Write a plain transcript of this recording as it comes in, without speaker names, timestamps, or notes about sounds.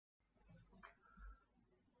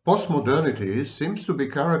Postmodernity seems to be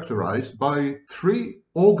characterized by three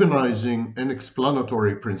organizing and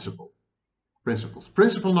explanatory principles.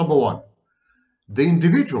 Principle number one, the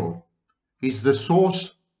individual is the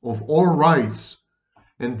source of all rights,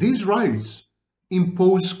 and these rights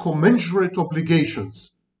impose commensurate obligations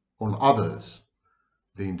on others.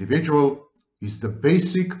 The individual is the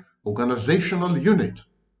basic organizational unit.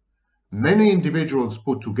 Many individuals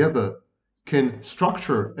put together can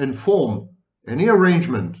structure and form any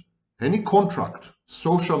arrangement, any contract,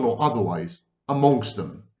 social or otherwise, amongst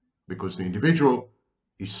them, because the individual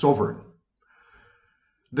is sovereign.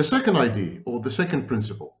 The second idea, or the second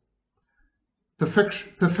principle,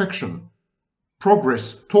 perfection,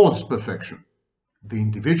 progress towards perfection. The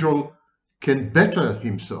individual can better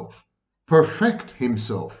himself, perfect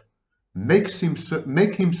himself, make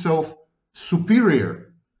himself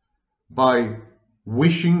superior by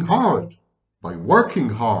wishing hard, by working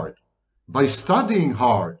hard, by studying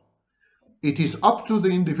hard. It is up to the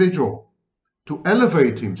individual to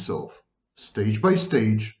elevate himself stage by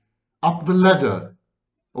stage up the ladder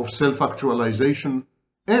of self-actualization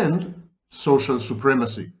and social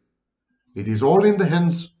supremacy. It is all in the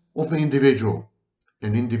hands of the individual,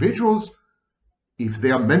 and individuals, if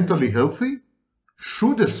they are mentally healthy,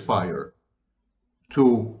 should aspire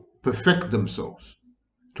to perfect themselves,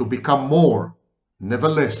 to become more, never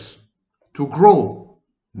less, to grow,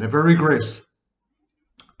 never regress,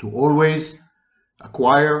 to always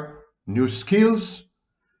acquire new skills,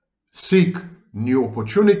 seek new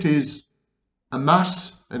opportunities,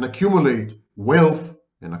 amass and accumulate wealth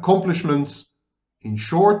and accomplishments, in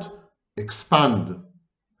short, expand.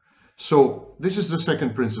 So this is the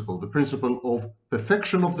second principle, the principle of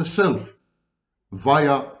perfection of the self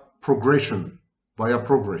via progression, via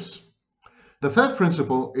progress. The third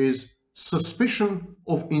principle is suspicion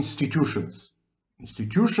of institutions.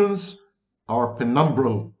 Institutions are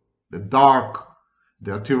penumbral, they're dark,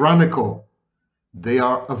 they are tyrannical, they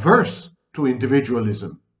are averse to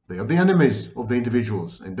individualism. They are the enemies of the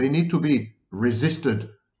individuals, and they need to be resisted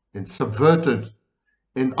and subverted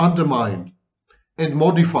and undermined and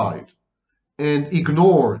modified and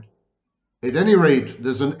ignored. At any rate,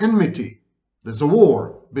 there's an enmity, there's a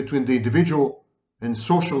war between the individual and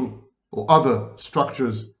social or other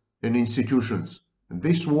structures and institutions. And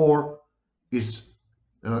this war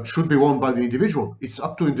should be won by the individual. It's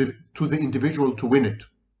up to the individual to win it.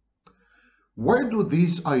 Where do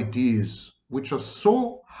these ideas, which are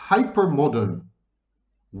so hyper-modern,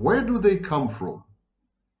 where do they come from?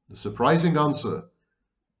 The surprising answer,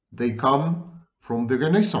 they come from the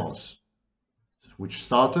Renaissance, which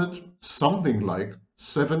started something like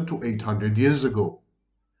 700 to 800 years ago.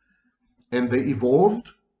 And they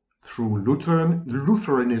evolved through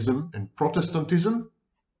Lutheranism and Protestantism,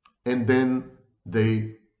 and then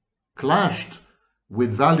they clashed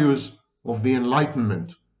with values of the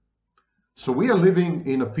Enlightenment. So we are living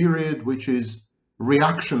in a period which is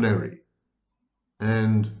reactionary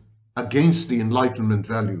and against the Enlightenment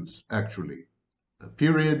values, actually. A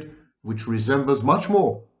period which resembles much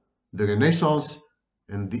more the Renaissance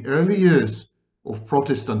and the early years of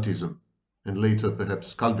Protestantism and later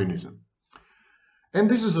perhaps Calvinism. And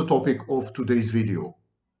this is the topic of today's video.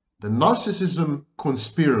 The Narcissism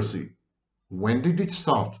conspiracy. When did it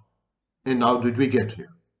start? And how did we get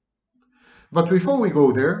here? But before we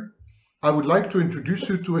go there, I would like to introduce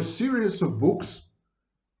you to a series of books,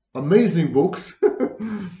 amazing books.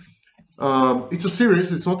 It's a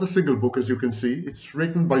series, it's not a single book, as you can see. It's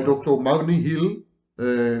written by Dr. Marnie Hill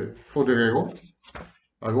Foderero.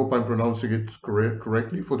 I hope I'm pronouncing it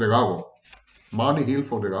correctly, Foderaro. Marnie Hill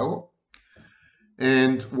Foderaro.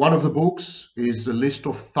 And one of the books is a list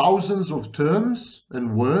of thousands of terms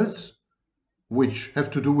and words which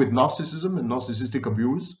have to do with narcissism and narcissistic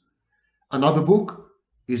abuse. Another book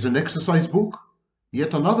is an exercise book.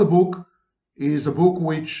 Yet another book is a book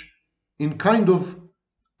which, in kind of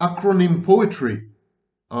acronym poetry,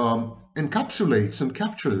 encapsulates and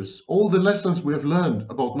captures all the lessons we have learned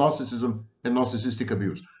about narcissism and narcissistic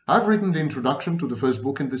abuse. I've written the introduction to the first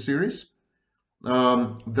book in the series. There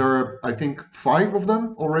are, I think, 5 of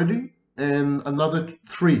them already, and another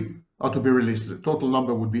 3 are to be released. The total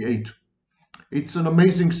number would be 8. It's an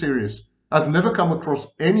amazing series. I've never come across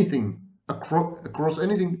anything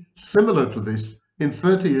anything similar to this in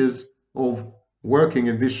 30 years of working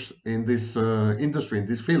in this industry, in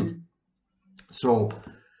this field. So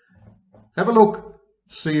have a look,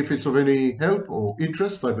 see if it's of any help or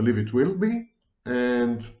interest. I believe it will be.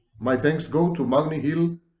 And my thanks go to Marnie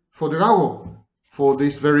Hill Foderaro for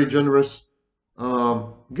this very generous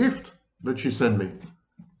gift that she sent me.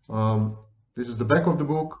 This is the back of the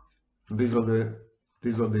book. These are the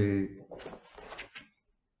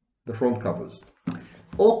the front covers.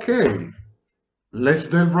 Okay, let's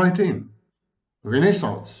delve right in.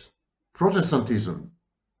 Renaissance, Protestantism,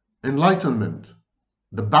 Enlightenment,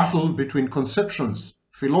 the battle between conceptions,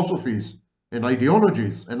 philosophies, and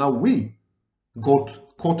ideologies, and how we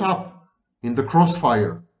got caught up in the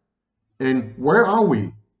crossfire. And where are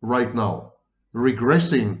we right now?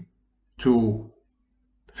 Regressing to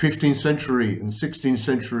 15th century and 16th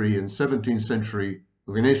century and 17th century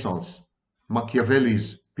Renaissance,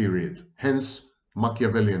 Machiavelli's period, hence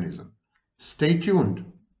Machiavellianism. Stay tuned,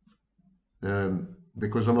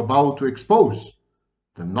 because I'm about to expose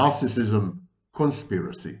the Narcissism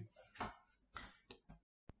conspiracy.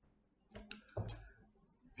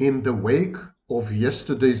 In the wake of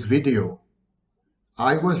yesterday's video,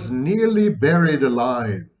 I was nearly buried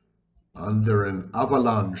alive under an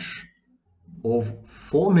avalanche of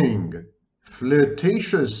fawning,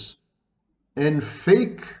 flirtatious, and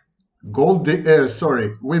fake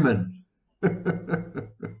women.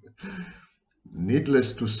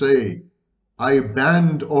 Needless to say, I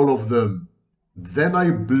banned all of them, then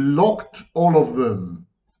I blocked all of them,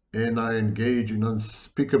 and I engage in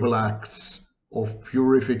unspeakable acts of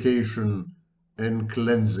purification and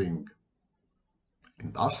cleansing.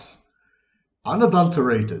 And thus,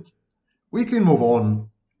 unadulterated, we can move on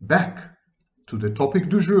back to the topic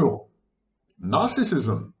du jour,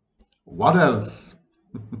 Narcissism. What else?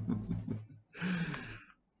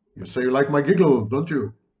 You say you like my giggles, don't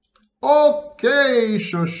you? Okay,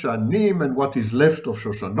 Shoshanim and what is left of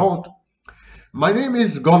Shoshanot. My name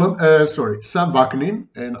is Sam Vaknin,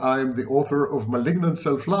 and I am the author of Malignant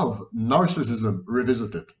Self-Love, Narcissism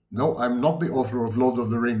Revisited. No, I'm not the author of Lord of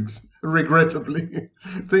the Rings, regrettably.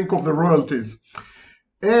 Think of the royalties.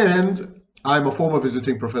 And I'm a former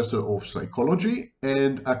visiting professor of psychology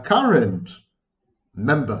and a current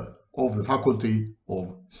member of the faculty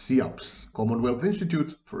of CIAPS, Commonwealth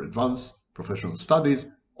Institute for Advanced Professional Studies,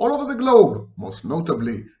 all over the globe, most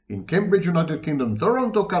notably in Cambridge, United Kingdom,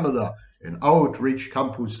 Toronto, Canada, and Outreach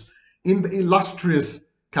Campus in the illustrious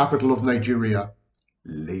capital of Nigeria,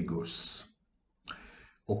 Lagos.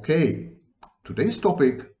 Okay, today's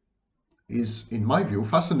topic is, in my view,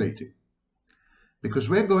 fascinating because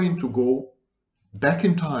we're going to go back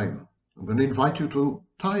in time. I'm going to invite you to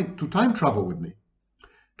time travel with me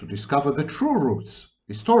to discover the true roots,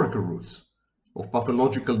 historical roots of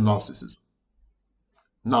pathological narcissism.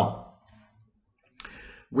 Now,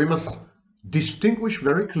 we must distinguish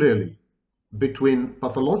very clearly between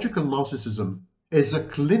pathological narcissism as a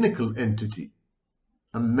clinical entity,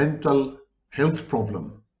 a mental health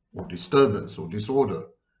problem or disturbance or disorder.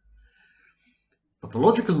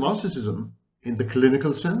 Pathological narcissism, in the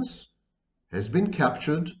clinical sense, has been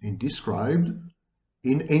captured and described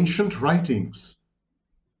in ancient writings.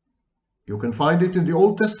 You can find it in the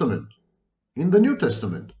Old Testament, in the New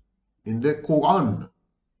Testament, in the Quran,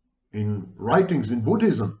 in writings in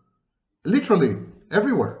Buddhism, literally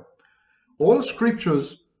everywhere. All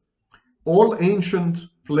scriptures, all ancient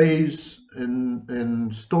plays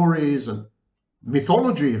and stories and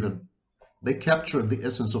mythology even, they capture the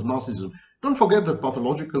essence of narcissism. Don't forget that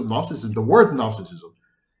pathological narcissism, the word narcissism,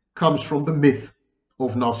 comes from the myth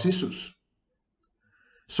of Narcissus.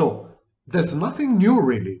 So there's nothing new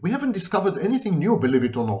really. We haven't discovered anything new, believe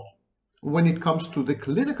it or not, when it comes to the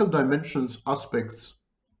clinical dimensions aspects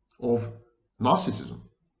of narcissism.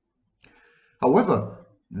 However,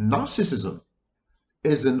 narcissism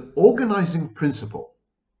is an organizing principle.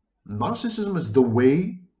 Narcissism is the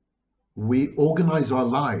way we organize our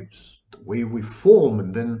lives, the way we form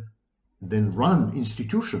and then run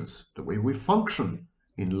institutions, the way we function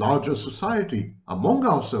in larger society, among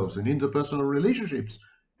ourselves in interpersonal relationships,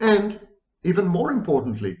 and even more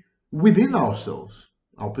importantly, within ourselves,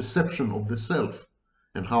 our perception of the self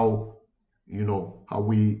and how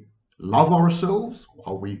we love ourselves,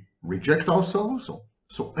 how we reject ourselves.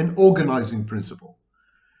 So an organizing principle.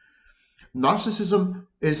 Narcissism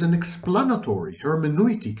is an explanatory,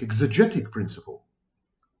 hermeneutic, exegetic principle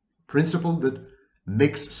that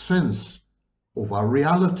makes sense of our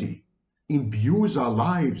reality, imbues our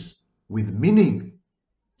lives with meaning,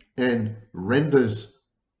 and renders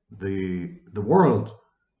the world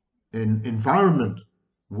an environment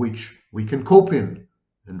which we can cope in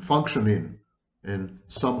and function in and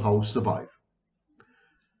somehow survive.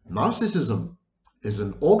 Narcissism is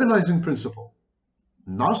an organizing principle.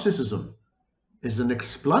 Narcissism is an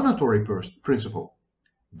explanatory principle.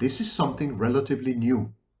 This is something relatively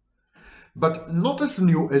new, but not as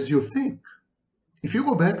new as you think. If you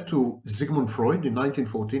go back to Sigmund Freud in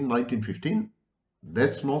 1914, 1915,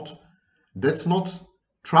 that's not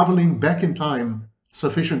traveling back in time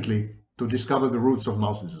sufficiently to discover the roots of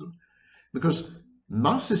narcissism, because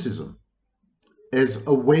Narcissism as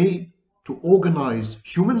a way to organize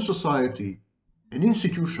human society and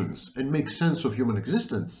institutions and make sense of human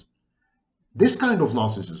existence, this kind of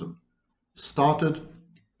narcissism started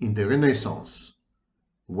in the Renaissance,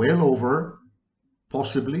 well over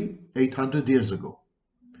possibly 800 years ago.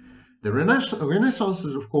 The Renaissance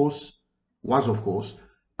was, of course,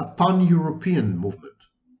 a pan-European movement.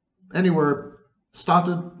 Anywhere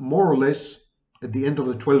started more or less at the end of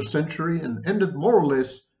the 12th century and ended more or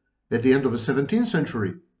less at the end of the 17th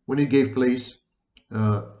century, when it gave place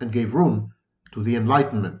and gave room to the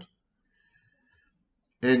Enlightenment.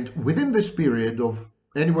 And within this period of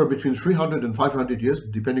anywhere between 300 and 500 years,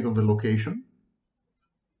 depending on the location,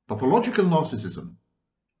 pathological narcissism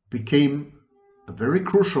became a very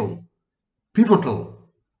crucial, pivotal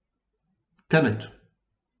tenet,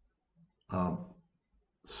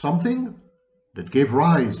 something that gave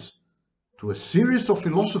rise to a series of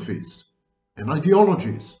philosophies and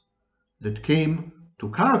ideologies that came to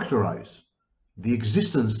characterize the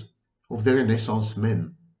existence of the Renaissance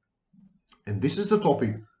men. And this is the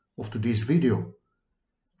topic of today's video.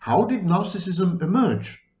 How did narcissism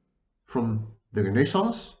emerge from the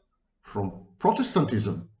Renaissance, from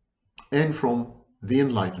Protestantism, and from the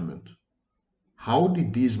Enlightenment? How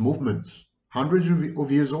did these movements, hundreds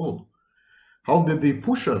of years old, how did they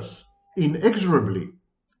push us inexorably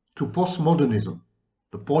to postmodernism,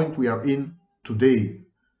 the point we are in today,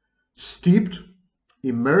 steeped,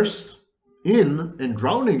 immersed in, and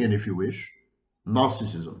drowning in, if you wish,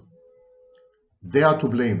 narcissism? They are to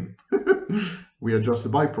blame. We are just the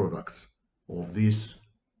byproducts of these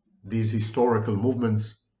historical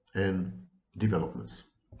movements and developments.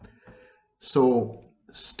 So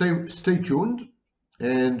stay tuned,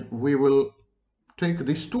 and we will take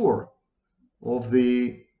this tour of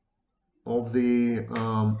the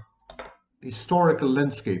historical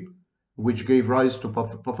landscape which gave rise to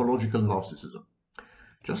pathological narcissism.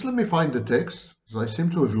 Just let me find the text, as I seem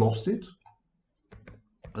to have lost it.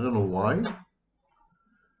 I don't know why.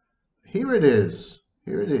 Here it is.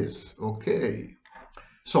 Here it is. Okay.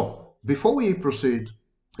 So before we proceed,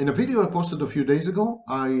 in a video I posted a few days ago,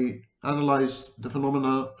 I analyzed the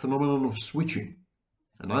phenomenon of switching.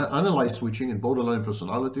 And I analyzed switching in borderline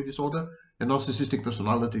personality disorder and narcissistic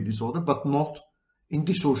personality disorder, but not in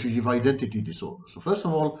dissociative identity disorder. So first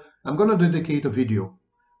of all, I'm going to dedicate a video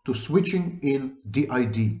to switching in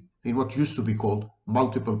DID, in what used to be called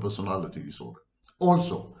multiple personality disorder.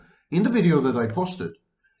 Also, in the video that I posted,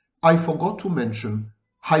 I forgot to mention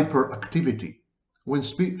hyperactivity. When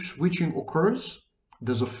switching occurs,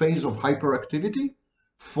 there's a phase of hyperactivity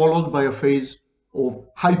followed by a phase of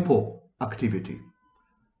hypoactivity.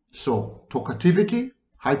 So talkativity,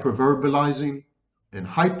 hyper-verbalizing, and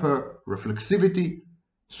hyper-reflexivity,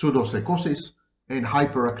 pseudo-psychosis, and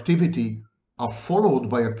hyperactivity are followed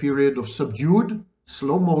by a period of subdued,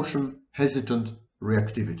 slow-motion, hesitant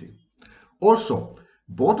reactivity. Also,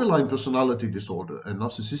 borderline personality disorder and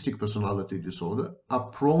narcissistic personality disorder are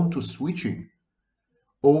prone to switching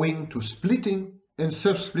owing to splitting and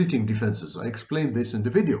self-splitting defenses. I explained this in the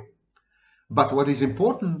video. But what is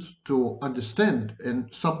important to understand,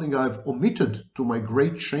 and something I've omitted to my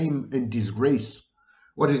great shame and disgrace,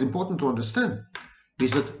 what is important to understand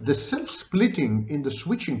is that the self-splitting in the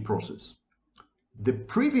switching process, the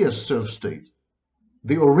previous self-state,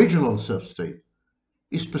 the original self-state,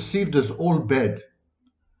 is perceived as all bad,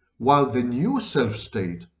 while the new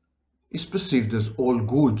self-state is perceived as all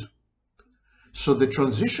good. So the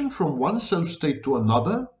transition from one self-state to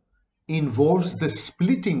another involves the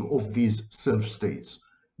splitting of these self-states,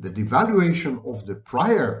 the devaluation of the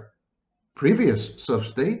previous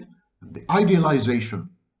self-state, and the idealization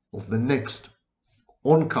of the next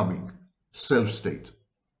oncoming self-state.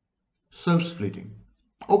 Self-splitting.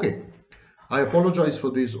 Okay, I apologize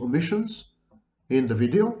for these omissions in the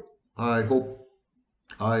video. I hope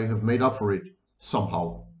I have made up for it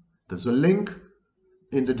somehow. There's a link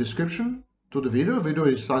in the description to the video. The video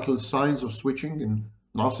is titled Signs of Switching in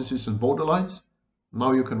Narcissists and Borderlines.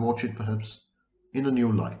 Now you can watch it perhaps in a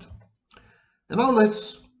new light. And now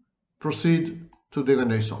let's proceed to the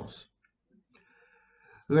Renaissance.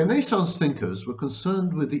 Renaissance thinkers were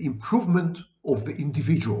concerned with the improvement of the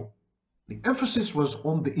individual. The emphasis was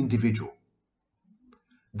on the individual.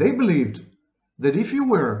 They believed that if you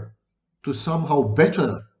were to somehow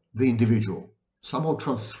better the individual, somehow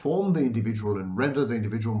transform the individual and render the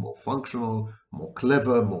individual more functional, more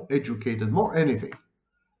clever, more educated, more anything,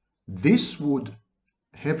 this would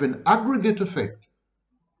have an aggregate effect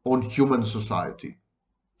on human society.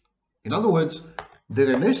 In other words, the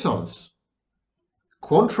Renaissance,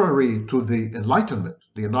 contrary to the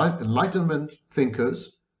Enlightenment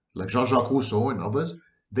thinkers like Jean-Jacques Rousseau and others,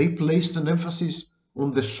 they placed an emphasis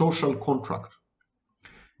on the social contract.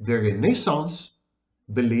 The Renaissance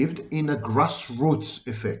believed in a grassroots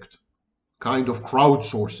effect, kind of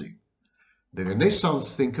crowdsourcing. The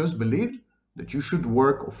Renaissance thinkers believed that you should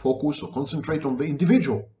work or focus or concentrate on the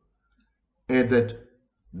individual, and that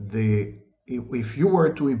if you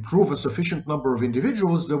were to improve a sufficient number of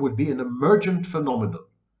individuals, there would be an emergent phenomenon.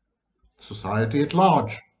 Society at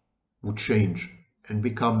large would change and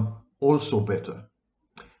become also better.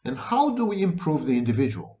 And how do we improve the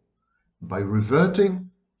individual? By reverting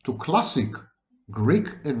to classic Greek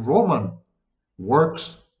and Roman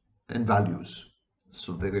works and values.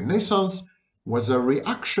 So the Renaissance was a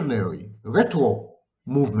reactionary, retro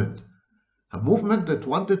movement, a movement that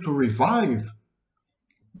wanted to revive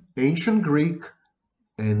ancient Greek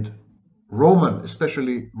and Roman,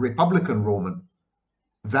 especially Republican Roman,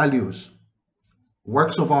 values,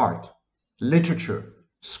 works of art, literature,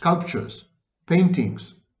 sculptures,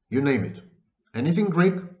 paintings, you name it. Anything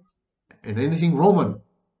Greek and anything Roman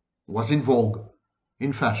was in vogue,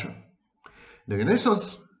 in fashion. The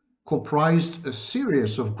Renaissance comprised a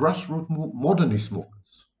series of grassroots modernist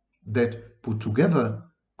movements that, put together,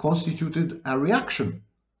 constituted a reaction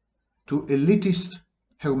to elitist,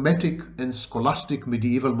 hermetic, and scholastic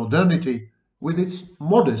medieval modernity with its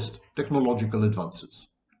modest technological advances.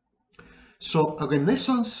 So a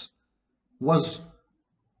Renaissance was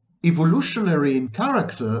evolutionary in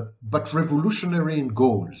character, but revolutionary in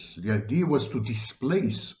goals. The idea was to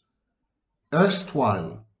displace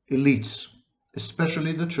erstwhile elites,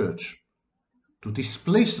 especially the church, to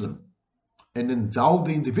displace them and endow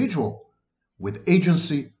the individual with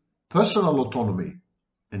agency, personal autonomy,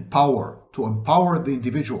 and power, to empower the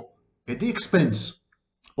individual at the expense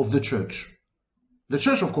of the church. The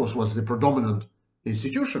church, of course, was the predominant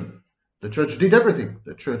institution. The church did everything.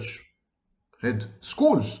 The church had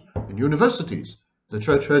schools and universities. The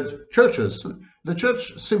church had churches. The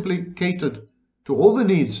church simply catered to all the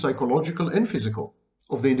needs, psychological and physical,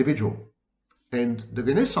 of the individual. And the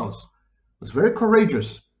Renaissance was very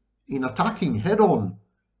courageous in attacking head-on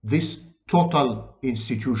this total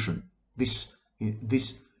institution, this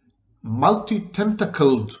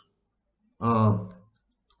multi-tentacled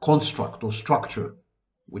construct or structure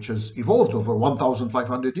which has evolved over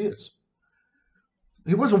 1,500 years.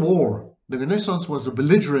 It was a war. The Renaissance was a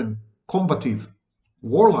belligerent, combative,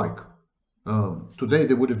 warlike. Today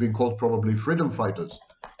they would have been called probably freedom fighters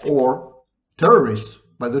or terrorists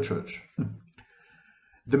by the church.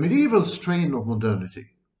 The medieval strain of modernity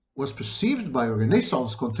was perceived by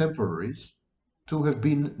Renaissance contemporaries to have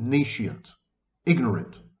been nascent,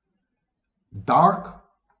 ignorant, dark,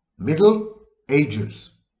 Middle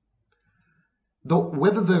Ages. Though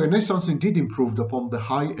whether the Renaissance indeed improved upon the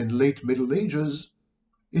high and late Middle Ages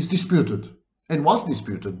is disputed, and was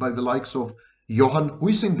disputed by the likes of Johann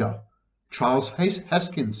Huizinga, Charles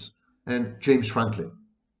Haskins, and James Franklin.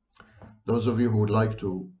 Those of you who would like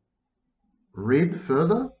to read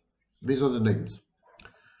further, these are the names.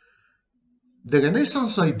 The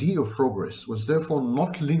Renaissance idea of progress was therefore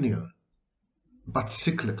not linear, but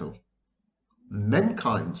cyclical.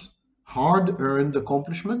 Mankind's hard-earned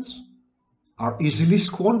accomplishments are easily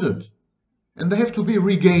squandered, and they have to be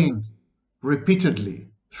regained repeatedly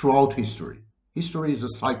throughout history. History is a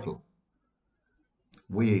cycle.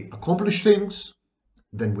 We accomplish things,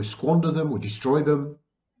 then we squander them, we destroy them,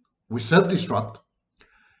 we self-destruct,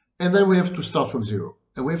 and then we have to start from zero,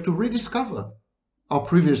 and we have to rediscover our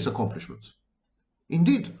previous accomplishments.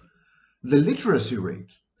 Indeed, the literacy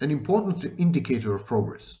rate, an important indicator of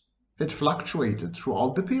progress, had fluctuated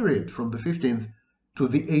throughout the period from the 15th to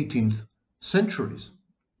the 18th centuries.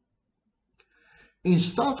 In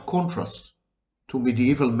stark contrast to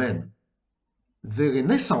medieval men, the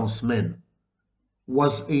Renaissance man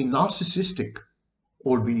was a narcissistic,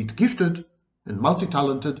 albeit gifted and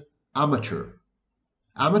multi-talented amateur.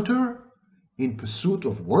 Amateur in pursuit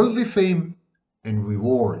of worldly fame and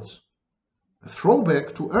rewards. A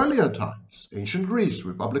throwback to earlier times, ancient Greece,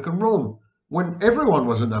 Republican Rome, when everyone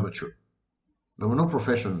was an amateur. There were no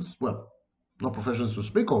professions, well, no professions to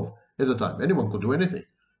speak of at the time. Anyone could do anything.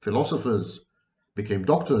 Philosophers became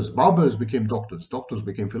doctors, barbers became doctors, doctors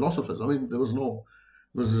became philosophers. I mean, there was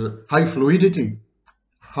high fluidity,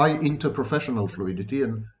 high interprofessional fluidity,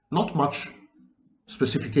 and not much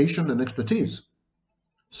specification and expertise.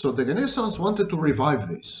 So the Renaissance wanted to revive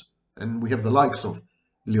this, and we have the likes of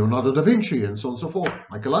Leonardo da Vinci and so on and so forth,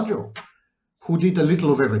 Michelangelo, who did a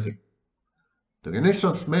little of everything. The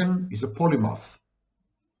Renaissance man is a polymath.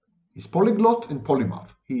 He's polyglot and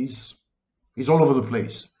polymath. He's all over the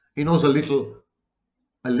place. He knows a little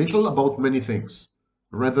about many things,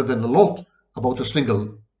 rather than a lot about a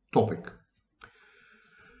single topic.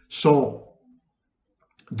 So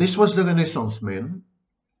this was the Renaissance man,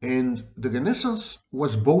 and the Renaissance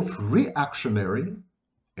was both reactionary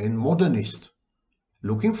and modernist,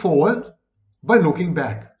 looking forward by looking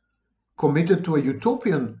back, committed to a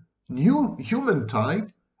utopian new human type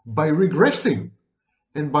by regressing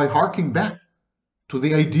and by harking back to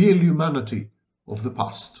the ideal humanity of the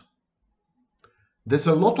past. There's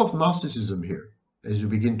a lot of narcissism here, as you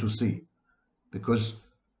begin to see, because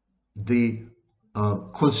the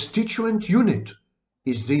constituent unit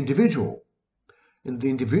is the individual, and the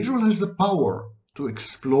individual has the power to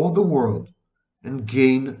explore the world and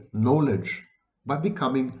gain knowledge by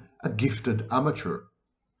becoming a gifted amateur.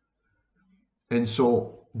 And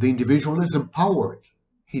so the individual is empowered.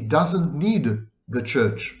 He doesn't need the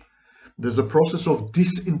church. There's a process of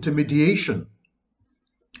disintermediation.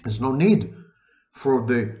 There's no need for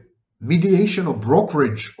the mediation or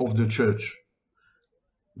brokerage of the church.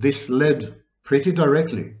 This led pretty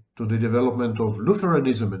directly to the development of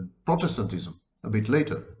Lutheranism and Protestantism a bit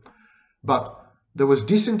later. But there was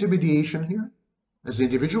disintermediation here. As the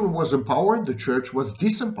individual was empowered, the church was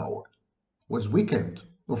disempowered, was weakened,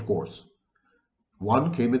 of course.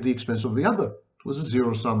 One came at the expense of the other. It was a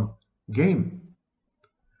zero-sum game.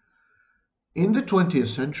 In the 20th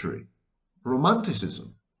century,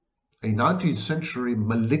 Romanticism, a 19th century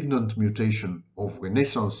malignant mutation of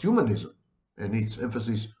Renaissance humanism and its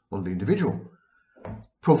emphasis on the individual,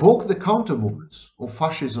 provoked the counter-movements of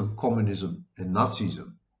Fascism, Communism, and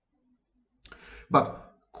Nazism.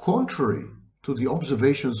 But contrary to the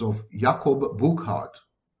observations of Jacob Burckhardt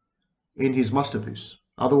in his masterpiece,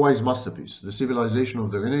 otherwise masterpiece, The Civilization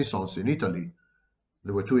of the Renaissance in Italy,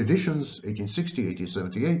 there were two editions, 1860,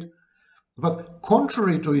 1878, but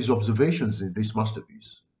contrary to his observations in this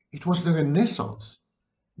masterpiece, it was the Renaissance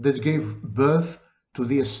that gave birth to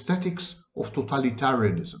the aesthetics of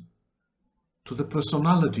totalitarianism, to the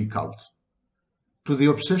personality cult, to the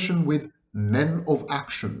obsession with men of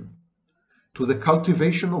action, to the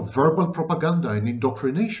cultivation of verbal propaganda and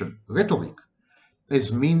indoctrination, rhetoric,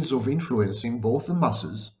 as means of influencing both the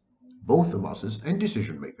masses and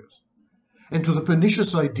decision makers, and to the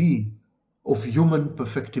pernicious idea of human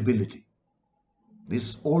perfectibility.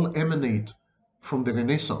 This all emanate from the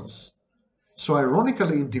Renaissance. So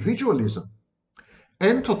ironically, individualism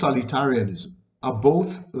and totalitarianism are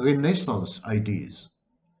both Renaissance ideas.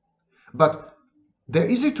 But they're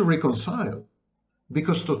easy to reconcile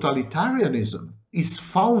because totalitarianism is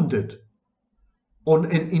founded on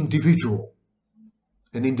an individual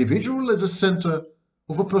at the center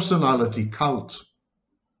of a personality cult,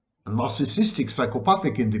 a narcissistic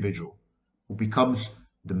psychopathic individual who becomes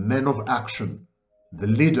the man of action, the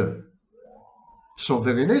leader. So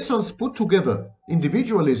the Renaissance put together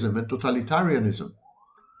individualism and totalitarianism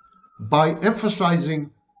by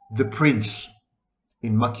emphasizing the prince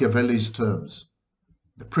in Machiavelli's terms.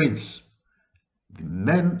 The prince, the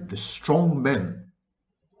man, the strong man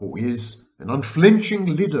who is an unflinching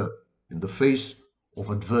leader in the face of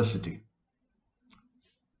adversity.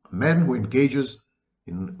 A man who engages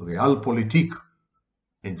in realpolitik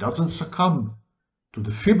and doesn't succumb to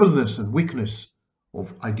the feebleness and weakness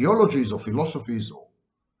of ideologies or philosophies or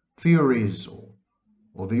theories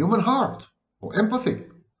or the human heart or empathy.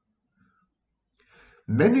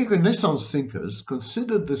 Many Renaissance thinkers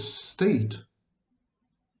considered the state,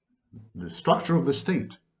 the structure of the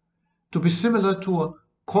state, to be similar to a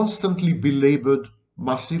constantly belabored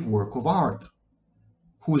massive work of art,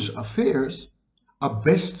 whose affairs are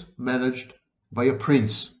best managed by a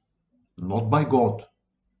prince, not by God.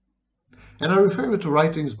 And I refer to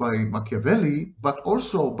writings by Machiavelli, but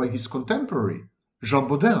also by his contemporary, Jean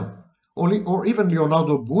Baudin, or even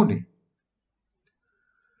Leonardo Bruni.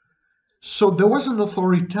 So there was an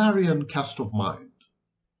authoritarian cast of mind.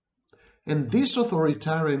 And this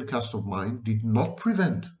authoritarian cast of mind did not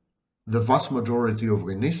prevent the vast majority of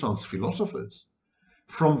Renaissance philosophers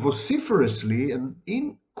from vociferously and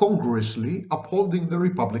incongruously upholding the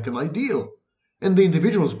Republican ideal and the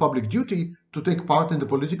individual's public duty to take part in the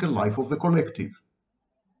political life of the collective.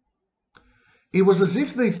 It was as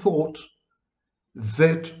if they thought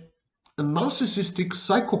that a narcissistic,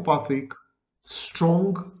 psychopathic,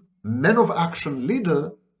 strong man of action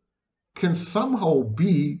leader can somehow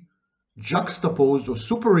be juxtaposed or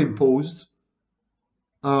superimposed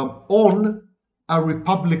on a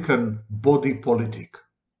Republican body politic,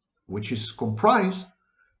 which is comprised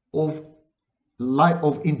of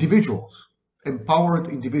individuals, empowered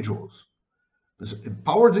individuals. These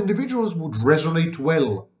empowered individuals would resonate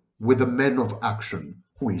well with a man of action,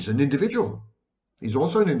 who is an individual. He's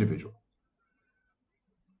also an individual.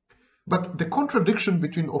 But the contradiction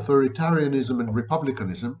between authoritarianism and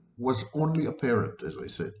republicanism was only apparent, as I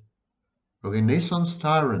said. Renaissance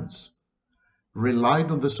tyrants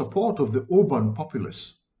relied on the support of the urban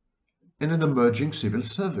populace and an emerging civil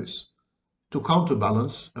service to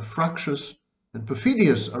counterbalance a fractious and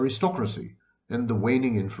perfidious aristocracy and the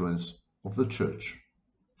waning influence of the church.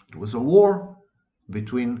 It was a war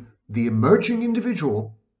between the emerging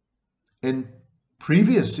individual and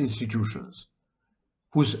previous institutions,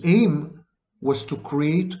 whose aim was to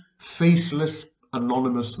create faceless,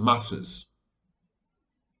 anonymous masses.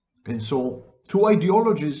 And so two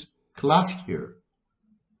ideologies clashed here.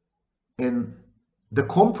 And the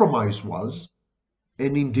compromise was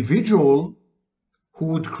an individual who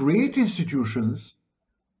would create institutions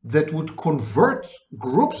that would convert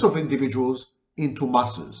groups of individuals into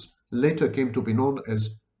masses. Later came to be known as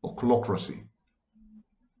ochlocracy.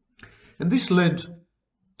 And this led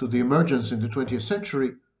to the emergence in the 20th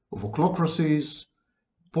century of ochlocracies,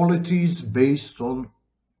 polities based on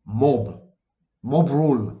mob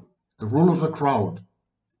rule, the rule of the crowd,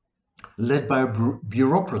 led by a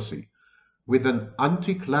bureaucracy with an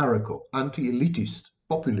anti-clerical, anti-elitist,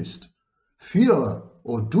 populist, Führer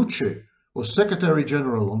or Duce or Secretary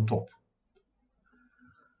General on top.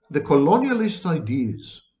 The colonialist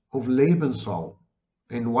ideas of Lebensraum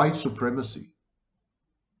and white supremacy,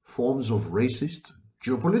 forms of racist,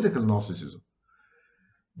 geopolitical narcissism,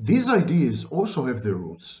 these ideas also have their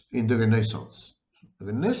roots in the Renaissance. The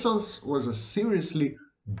Renaissance was a seriously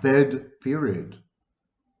bad period,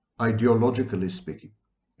 ideologically speaking.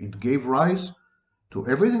 It gave rise to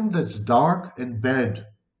everything that's dark and bad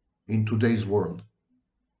in today's world.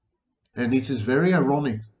 And it is very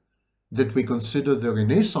ironic that we consider the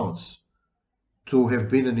Renaissance to have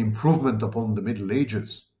been an improvement upon the Middle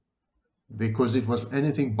Ages, because it was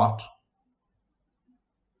anything but.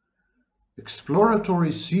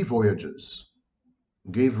 Exploratory sea voyages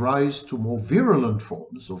gave rise to more virulent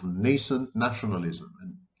forms of nascent nationalism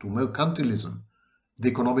and to mercantilism, the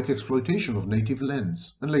economic exploitation of native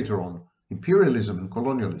lands, and later on, imperialism and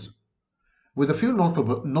colonialism. With a few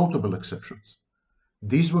notable exceptions,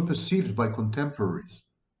 these were perceived by contemporaries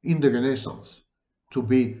in the Renaissance to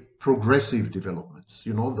be progressive developments,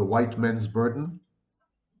 the white man's burden.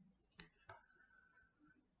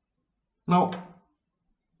 Now,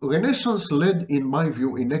 Renaissance led, in my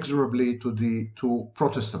view, inexorably to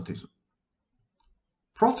Protestantism.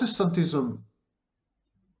 Protestantism,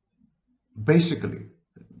 basically,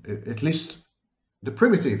 at least the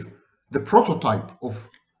prototype of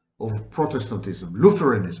Protestantism,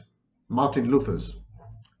 Lutheranism, Martin Luther's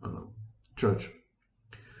church,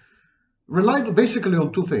 relied basically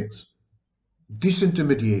on two things: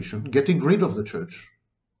 disintermediation, getting rid of the church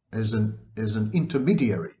as an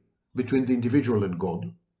intermediary between the individual and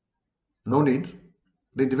God. No need.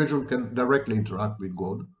 The individual can directly interact with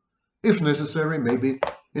God. If necessary, maybe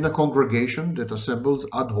in a congregation that assembles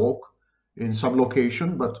ad hoc in some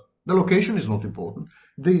location, but the location is not important.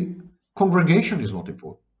 The congregation is not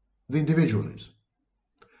important. The individual is.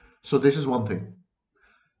 So this is one thing.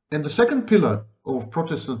 And the second pillar of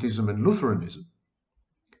Protestantism and Lutheranism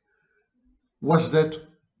was that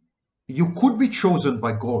you could be chosen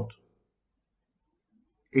by God.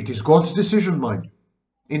 It is God's decision, mind you.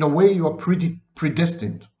 In a way, you are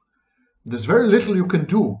predestined. There's very little you can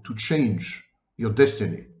do to change your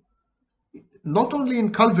destiny. Not only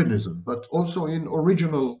in Calvinism, but also in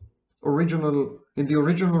the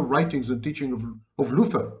original writings and teaching of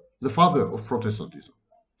Luther, the father of Protestantism.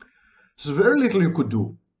 There's very little you could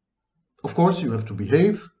do. Of course, you have to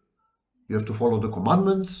behave, you have to follow the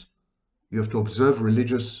commandments, you have to observe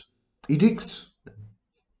religious edicts,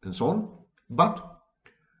 and so on. But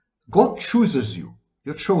God chooses you.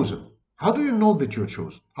 You're chosen. How do you know that you're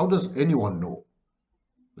chosen? How does anyone know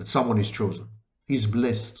that someone is chosen? He's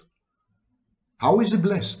blessed. How is he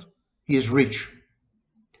blessed? He is rich.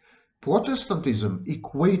 Protestantism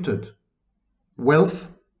equated wealth,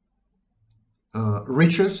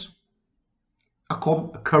 riches,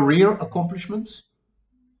 career accomplishments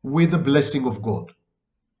with the blessing of God.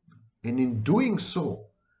 And in doing so,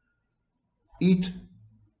 it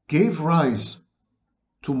gave rise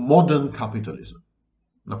to modern capitalism.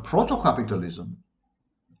 Now, proto-capitalism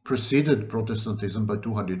preceded Protestantism by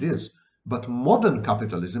 200 years, but modern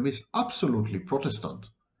capitalism is absolutely Protestant.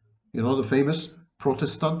 The famous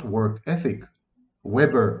Protestant work ethic,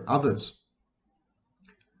 Weber, others.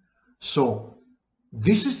 So,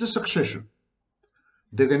 this is the succession.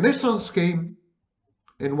 The Renaissance came,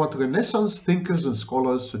 and what Renaissance thinkers and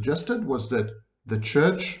scholars suggested was that the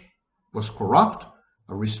church was corrupt,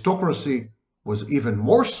 aristocracy was even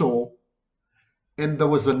more so, and there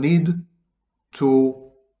was a need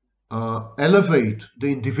to elevate the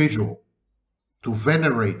individual, to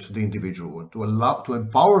venerate the individual, and to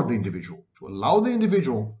empower the individual, to allow the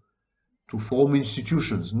individual to form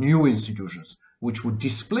institutions, new institutions, which would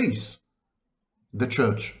displace the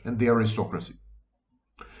church and the aristocracy.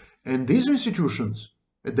 And these institutions,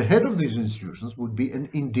 at the head of these institutions, would be an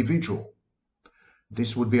individual.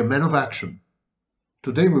 This would be a man of action.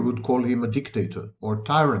 Today we would call him a dictator or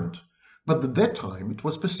tyrant, but at that time it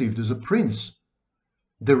was perceived as a prince,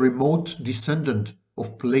 the remote descendant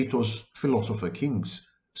of Plato's philosopher kings.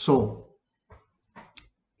 So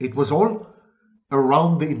it was all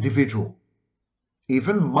around the individual.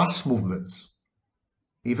 Even mass movements,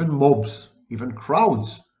 even mobs, even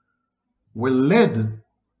crowds were led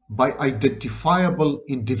by identifiable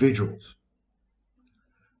individuals.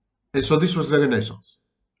 And so this was the Renaissance.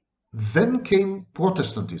 Then came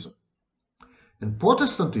Protestantism. And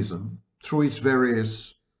Protestantism, through its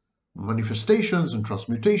various manifestations and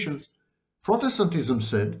transmutations, Protestantism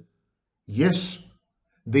said, yes,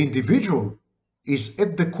 the individual is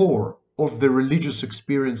at the core of the religious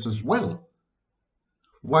experience as well.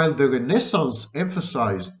 While the Renaissance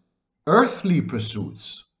emphasized earthly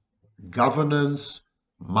pursuits, governance,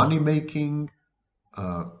 money-making,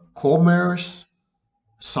 commerce,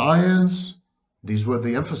 science, these were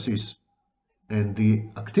the emphasis and the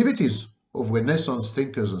activities of Renaissance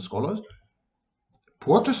thinkers and scholars,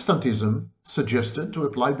 Protestantism suggested to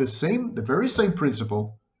apply the very same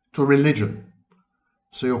principle to religion.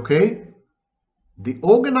 Say, okay, the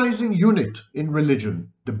organizing unit in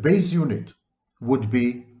religion, the base unit, would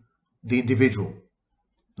be the individual,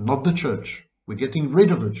 not the church. We're getting rid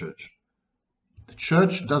of the church. The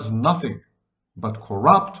church does nothing but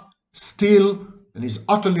corrupt, steal, and is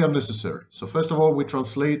utterly unnecessary. So first of all, we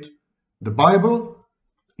translate the Bible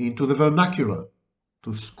into the vernacular,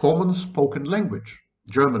 to common spoken language,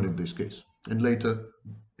 German in this case, and later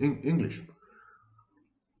English,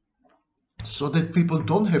 so that people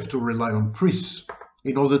don't have to rely on priests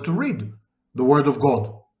in order to read the Word of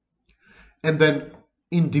God. And then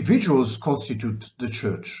individuals constitute the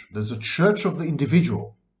church. There's a church of the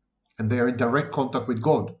individual, and they are in direct contact with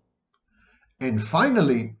God. And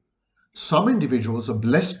finally, some individuals are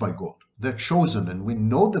blessed by God. They're chosen, and we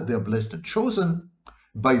know that they're blessed and chosen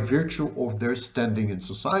by virtue of their standing in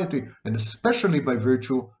society, and especially by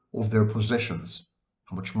virtue of their possessions,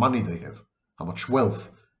 how much money they have, how much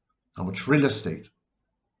wealth, how much real estate,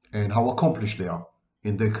 and how accomplished they are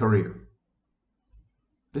in their career.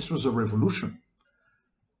 This was a revolution,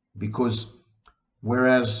 because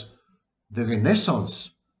whereas the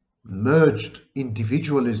Renaissance merged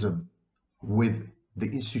individualism with the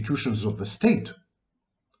institutions of the state,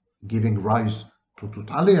 giving rise to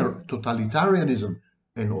totalitarianism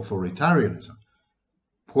and authoritarianism,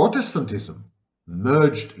 Protestantism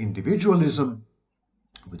merged individualism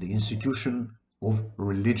with the institution of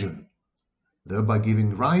religion, thereby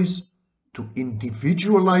giving rise to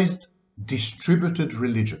individualized, distributed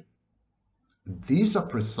religion. These are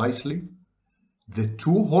precisely the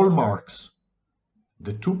two hallmarks,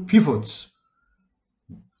 the two pivots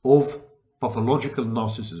of pathological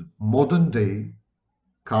narcissism, modern day,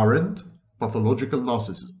 current pathological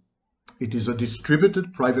narcissism. It is a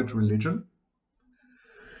distributed private religion.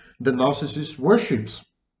 The narcissist worships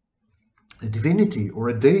a divinity or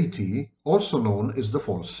a deity, also known as the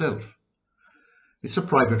false self. It's a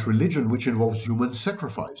private religion which involves human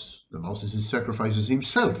sacrifice. The narcissist sacrifices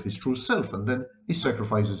himself, his true self, and then he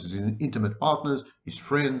sacrifices his intimate partners, his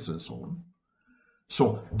friends, and so on.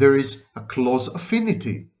 So there is a close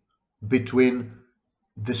affinity between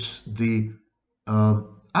the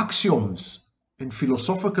axioms and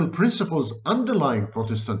philosophical principles underlying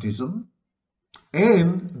Protestantism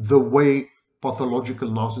and the way pathological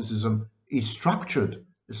narcissism is structured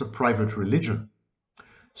as a private religion.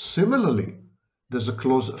 Similarly, there's a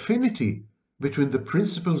close affinity between the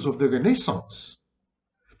principles of the Renaissance,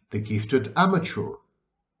 the gifted amateur,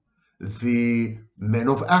 the man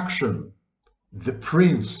of action, the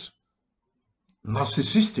prince,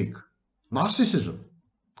 narcissistic, narcissism,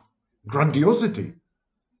 grandiosity,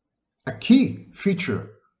 a key feature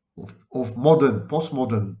of modern,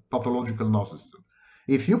 postmodern pathological narcissism.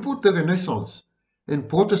 If you put the Renaissance and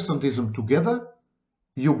Protestantism together,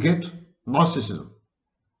 you get narcissism,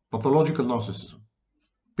 pathological narcissism,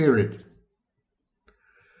 period.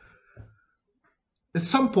 At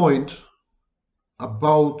some point,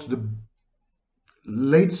 about the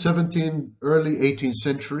late 17th, early 18th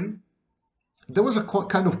century, there was a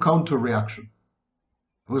kind of counter-reaction.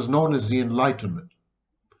 It was known as the Enlightenment.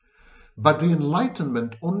 But the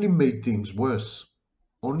Enlightenment only made things worse,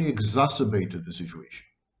 only exacerbated the situation.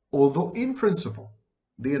 Although in principle,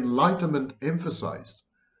 the Enlightenment emphasized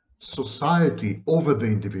society over the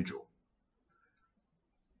individual.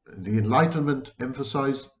 The Enlightenment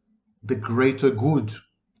emphasized the greater good,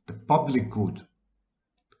 the public good,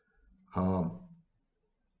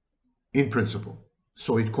 in principle.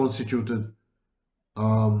 So it constituted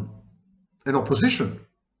an opposition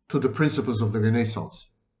to the principles of the Renaissance,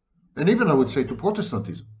 and even I would say to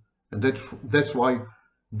Protestantism. And that's why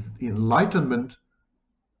the Enlightenment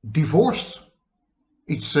divorced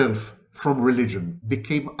itself from religion,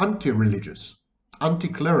 became anti-religious,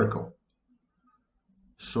 anti-clerical.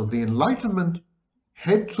 So the Enlightenment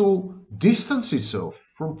had to distance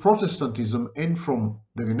itself from Protestantism and from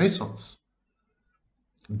the Renaissance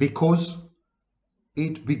because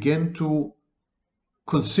it began to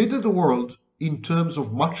consider the world in terms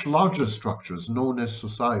of much larger structures known as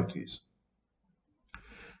societies.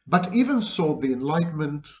 But even so, the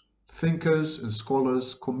Enlightenment thinkers and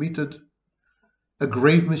scholars committed a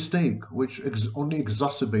grave mistake, which only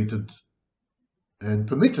exacerbated and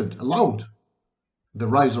allowed the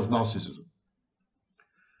rise of Narcissism.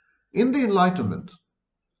 In the Enlightenment,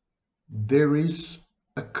 there is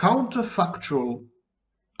a counterfactual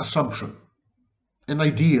assumption, an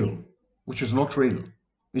ideal, which is not real,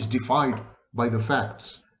 is defied by the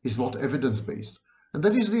facts, is not evidence-based, and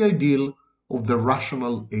that is the ideal of the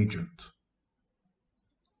rational agent.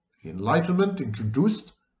 The Enlightenment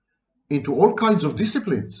introduced into all kinds of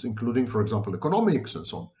disciplines, including, for example, economics and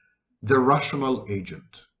so on, the rational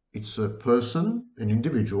agent. It's a person, an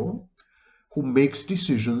individual, who makes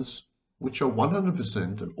decisions which are 100%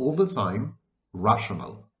 and all the time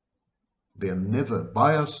rational. They are never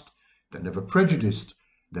biased, they're never prejudiced,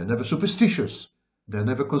 they're never superstitious, they're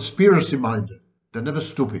never conspiracy-minded, they're never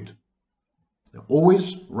stupid. They're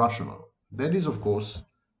always rational. That is, of course,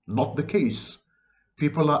 not the case.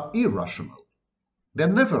 People are irrational. They're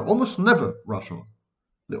never, almost never rational.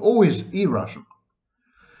 They're always irrational.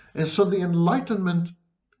 And so the Enlightenment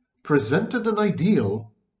presented an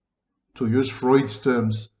ideal, to use Freud's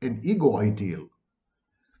terms, an ego ideal,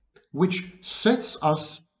 which sets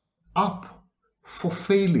us up for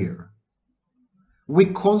failure. We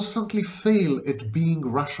constantly fail at being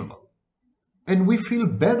rational, and we feel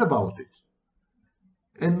bad about it,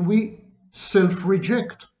 and we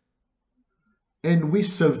self-reject, and we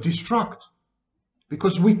self-destruct,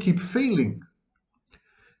 because we keep failing.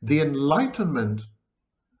 The Enlightenment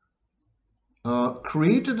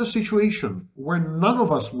created a situation where none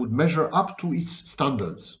of us would measure up to its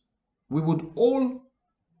standards. We would all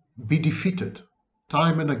be defeated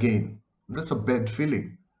time and again. That's a bad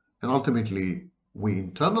feeling. And ultimately, we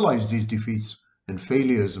internalize these defeats and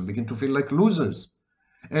failures and begin to feel like losers.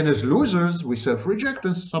 And as losers, we self-reject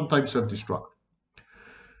and sometimes self-destruct.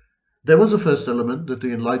 There was a first element that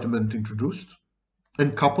the Enlightenment introduced,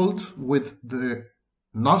 and coupled with the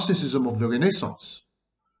narcissism of the Renaissance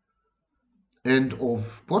and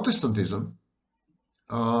of Protestantism,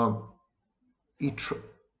 the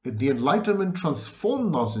Enlightenment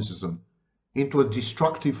transformed narcissism into a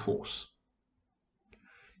destructive force.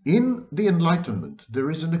 In the Enlightenment,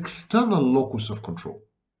 there is an external locus of control,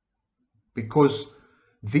 because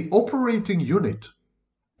the operating unit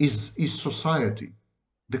is society,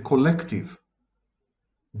 the collective.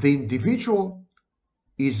 The individual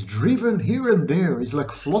is driven here and there, is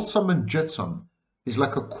like flotsam and jetsam, is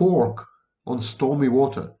like a cork on stormy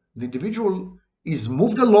water. The individual is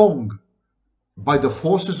moved along by the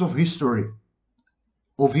forces of history,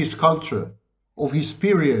 of his culture, of his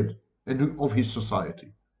period, and of his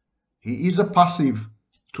society. He is a passive,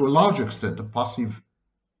 to a large extent, a passive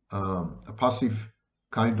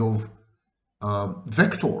kind of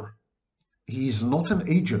vector. He is not an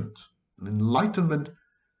agent. Enlightenment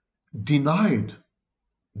denied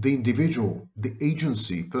the individual the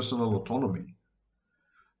agency, personal autonomy,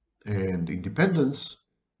 and independence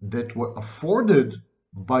that were afforded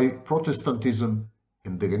by Protestantism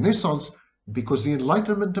and the Renaissance, because the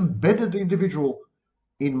Enlightenment embedded the individual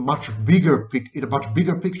in a much bigger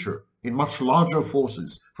picture, in much larger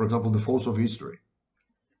forces, for example, the force of history.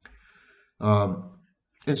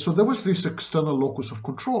 And so there was this external locus of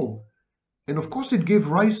control. And of course, it gave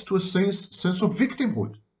rise to a sense of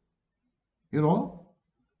victimhood. You know,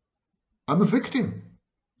 I'm a victim.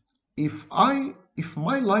 If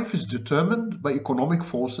my life is determined by economic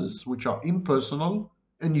forces which are impersonal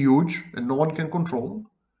and huge and no one can control,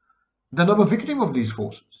 then I'm a victim of these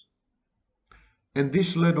forces. And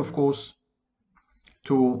this led, of course,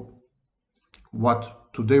 to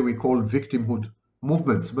what today we call victimhood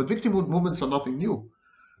movements. But victimhood movements are nothing new.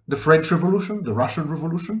 The French Revolution, the Russian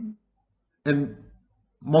Revolution, and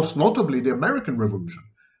most notably the American Revolution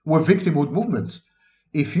were victimhood movements.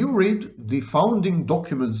 If you read the founding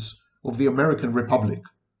documents of the American Republic,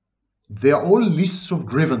 They are all lists of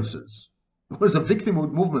grievances. It was a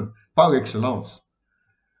victimhood movement par excellence.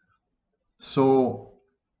 So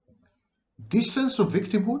this sense of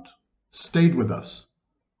victimhood stayed with us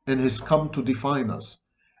and has come to define us.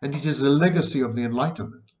 And it is a legacy of the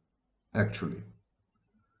Enlightenment, actually.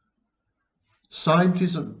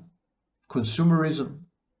 Scientism, consumerism,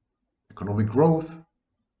 economic growth,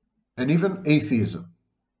 and even atheism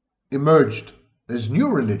emerged as new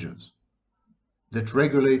religions that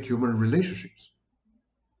regulate human relationships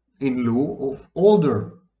in lieu of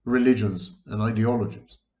older religions and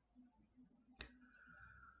ideologies.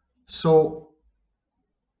 So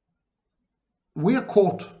we are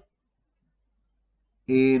caught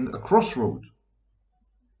in a crossroad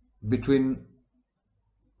between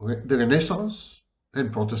the Renaissance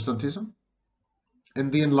and Protestantism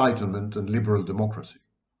and the Enlightenment and liberal democracy.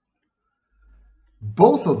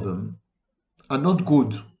 Both of them are not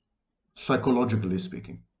good, psychologically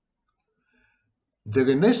speaking. The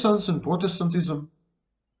Renaissance and Protestantism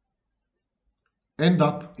end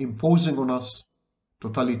up imposing on us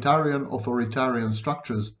totalitarian, authoritarian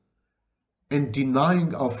structures and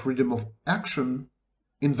denying our freedom of action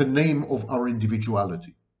in the name of our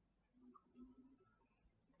individuality.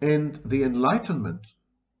 And the Enlightenment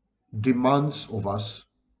demands of us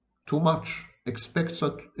too much, expects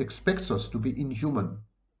us to be inhuman.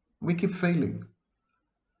 We keep failing.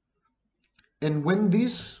 And when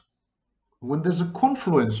there's a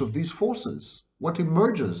confluence of these forces, what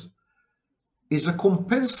emerges is a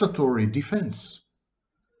compensatory defense.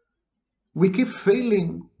 We keep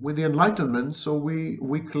failing with the Enlightenment, so we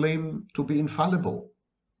claim to be infallible.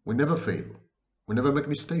 We never fail. We never make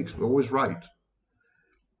mistakes. We're always right.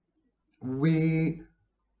 We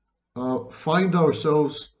find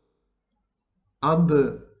ourselves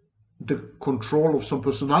under the control of some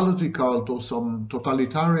personality cult or some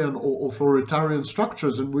totalitarian or authoritarian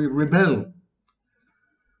structures, and we rebel.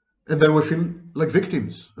 And then we feel like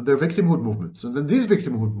victims, and they're victimhood movements. And then these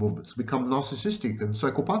victimhood movements become narcissistic and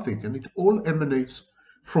psychopathic, and it all emanates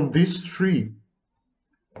from these three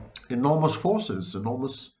enormous forces,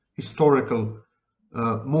 enormous historical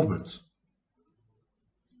movements.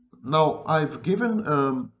 Now, I've given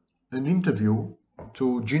an interview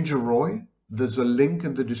to Ginger Roy. There's a link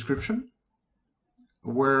in the description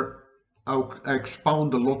where I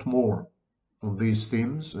expound a lot more on these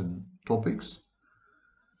themes and topics.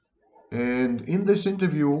 And in this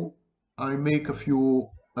interview, I make a few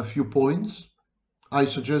points. I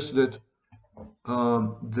suggest that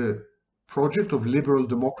the project of liberal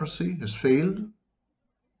democracy has failed,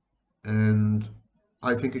 and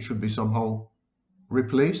I think it should be somehow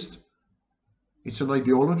replaced. It's an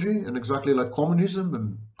ideology, and exactly like communism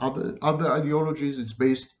and other ideologies, it's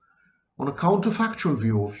based on a counterfactual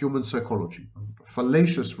view of human psychology, a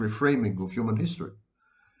fallacious reframing of human history.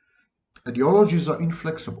 Ideologies are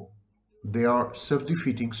inflexible. They are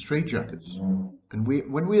self-defeating straitjackets. And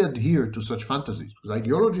when we adhere to such fantasies, because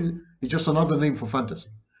ideology is just another name for fantasy,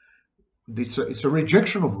 it's a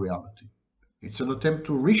rejection of reality. It's an attempt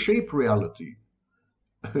to reshape reality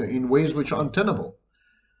in ways which are untenable.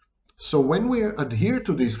 So when we adhere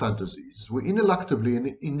to these fantasies, we ineluctably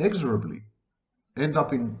and inexorably end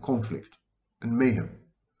up in conflict and mayhem.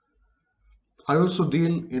 I also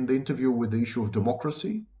deal in the interview with the issue of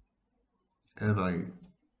democracy, and I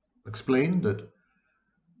explained that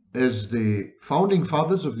as the founding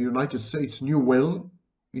fathers of the United States knew well,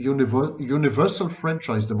 universal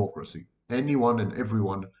franchise democracy, anyone and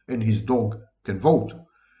everyone and his dog can vote,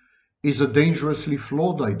 is a dangerously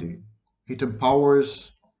flawed idea. It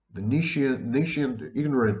empowers the nation, the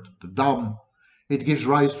ignorant, the dumb. It gives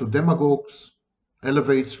rise to demagogues,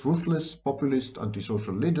 elevates ruthless, populist,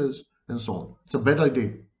 antisocial leaders, and so on. It's a bad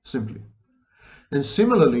idea, simply. And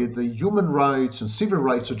similarly, the human rights and civil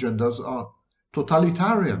rights agendas are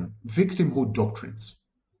totalitarian victimhood doctrines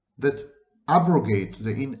that abrogate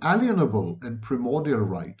the inalienable and primordial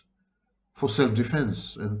right for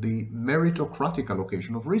self-defense and the meritocratic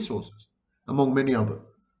allocation of resources, among many other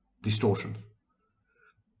distortions.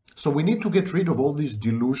 So we need to get rid of all this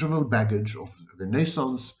delusional baggage of the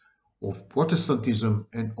Renaissance, of Protestantism,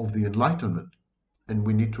 and of the Enlightenment. And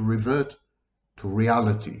we need to revert to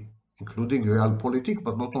reality, including realpolitik,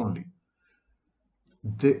 but not only.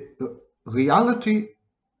 The reality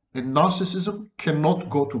and narcissism cannot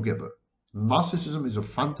go together. Narcissism is a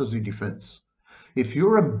fantasy defense. If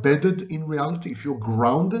you're embedded in reality, if you're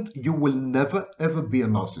grounded, you will never ever be a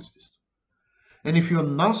narcissist. And if you're a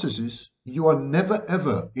narcissist, you are never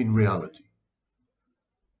ever in reality.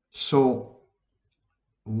 So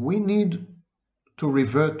we need to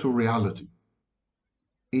revert to reality.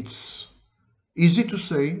 It's easy to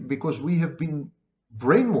say because we have been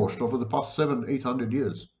brainwashed over the past 700-800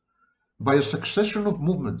 years by a succession of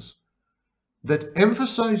movements that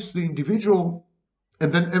emphasize the individual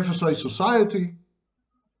and then emphasize society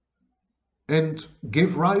and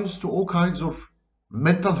gave rise to all kinds of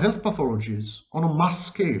mental health pathologies on a mass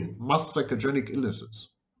scale, mass psychogenic illnesses.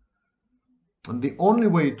 And the only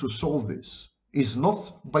way to solve this is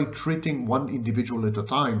not by treating one individual at a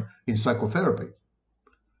time in psychotherapy.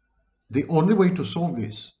 The only way to solve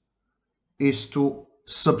this is to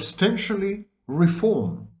substantially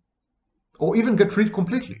reform or even get rid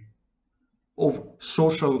completely of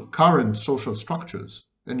current social structures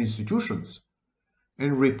and institutions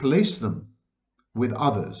and replace them with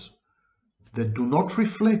others that do not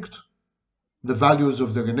reflect the values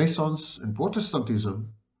of the Renaissance and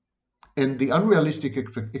Protestantism and the unrealistic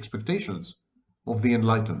expectations of the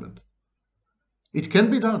Enlightenment. It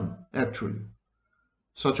can be done, actually.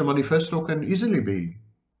 Such a manifesto can easily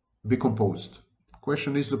be composed. The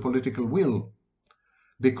question is the political will,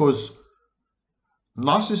 because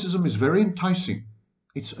narcissism is very enticing.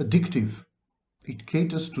 It's addictive. It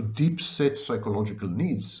caters to deep-set psychological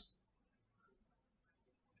needs.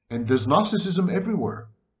 And there's narcissism everywhere.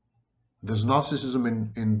 There's narcissism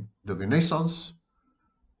in the Renaissance,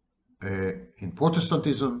 in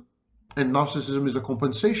Protestantism, and narcissism is a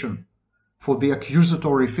compensation for the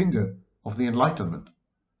accusatory finger of the Enlightenment.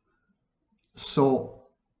 So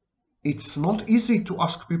it's not easy to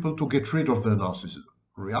ask people to get rid of their narcissism.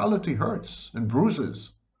 Reality hurts and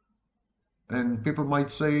bruises. And people might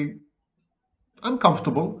say, I'm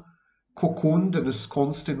comfortable, cocooned and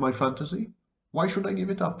ensconced in my fantasy. Why should I give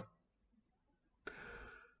it up?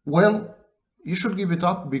 Well, you should give it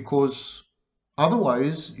up because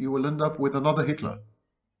otherwise you will end up with another Hitler.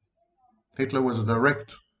 Hitler was a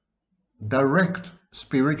direct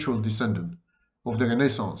spiritual descendant of the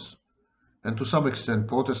Renaissance and to some extent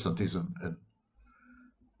Protestantism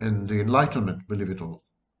and the Enlightenment, believe it all.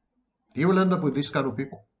 You will end up with these kind of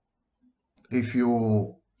people. And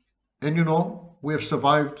you know, we have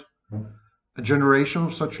survived a generation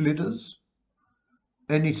of such leaders,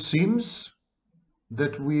 and it seems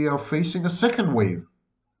that we are facing a second wave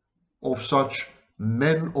of such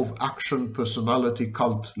men of action personality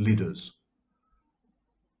cult leaders.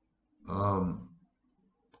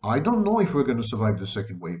 I don't know if we're going to survive the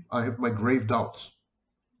second wave. I have my grave doubts,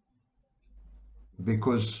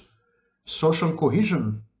 because social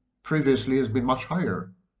cohesion previously has been much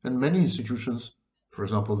higher, and many institutions, for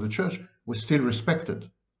example the church, were still respected.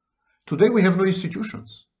 Today we have no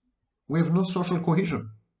institutions. We have no social cohesion.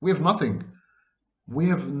 We have nothing. We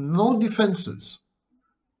have no defenses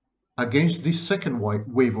against this second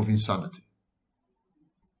wave of insanity.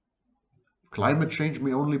 Climate change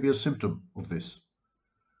may only be a symptom of this.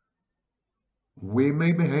 We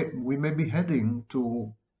may be heading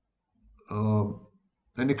to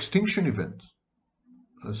an extinction event,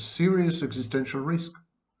 a serious existential risk.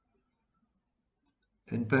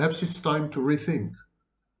 And perhaps it's time to rethink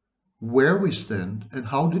where we stand and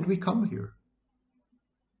how did we come here.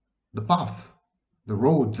 The path, the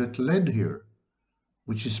road that led here,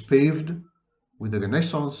 which is paved with the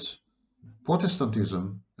Renaissance,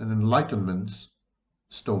 Protestantism, and Enlightenment's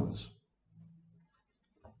stones.